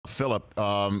Phillip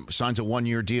signs a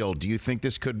 1-year deal. Do you think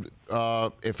this could,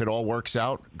 if it all works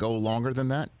out, go longer than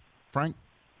that, Frank?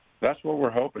 That's what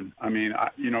we're hoping. I mean,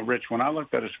 Rich, when I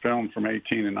looked at his film from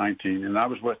 18 and 19, and I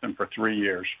was with him for 3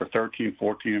 years, for 13,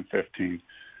 14, and 15,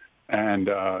 and,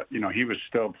 he was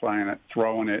still playing it,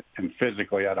 throwing it, and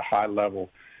physically at a high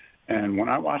level. And when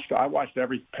I watched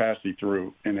every pass he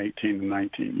threw in 18 and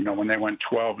 19. When they went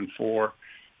 12-4,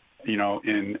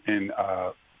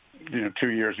 in 2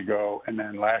 years ago, and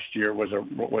then last year was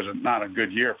not a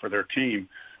good year for their team.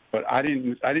 But I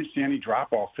didn't see any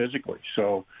drop off physically.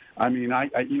 So I mean,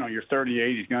 you're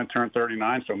 38. He's going to turn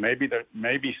 39. So maybe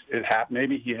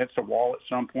he hits a wall at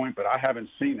some point, but I haven't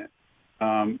seen it.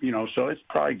 So it's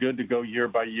probably good to go year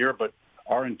by year. But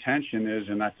our intention is,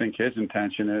 and I think his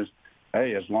intention is,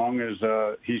 hey, as long as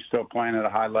he's still playing at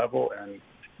a high level, and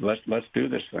let's do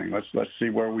this thing. Let's see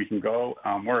where we can go.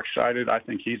 We're excited. I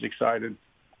think he's excited.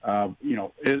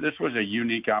 This was a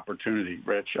unique opportunity,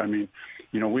 Rich. I mean,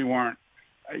 we weren't.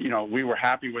 We were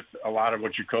happy with a lot of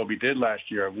what Jacoby did last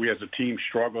year. We as a team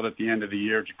struggled at the end of the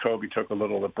year. Jacoby took a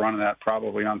little of the brunt of that,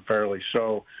 probably unfairly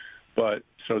so. But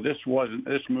this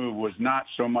move was not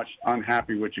so much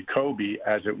unhappy with Jacoby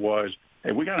as it was,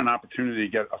 hey, we got an opportunity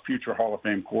to get a future Hall of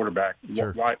Fame quarterback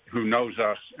who knows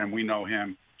us and we know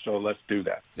him. So let's do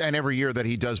that. And every year that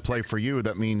he does play for you,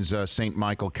 that means St.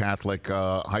 Michael Catholic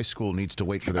High School needs to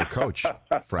wait for their coach,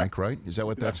 Frank, right? Is that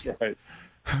what that's? Right.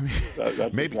 I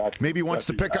mean, maybe he wants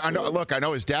to pick up. I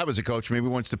know his dad was a coach. Maybe he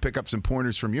wants to pick up some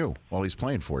pointers from you while he's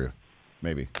playing for you.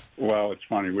 Maybe. Well, it's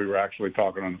funny. We were actually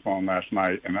talking on the phone last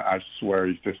night, and I swear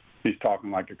he's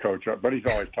talking like a coach. But he's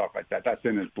always talked like that. That's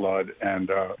in his blood, and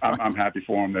I'm happy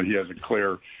for him that he has a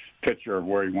clear picture of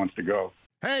where he wants to go.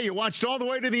 Hey, you watched all the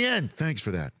way to the end. Thanks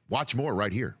for that. Watch more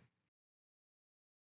right here.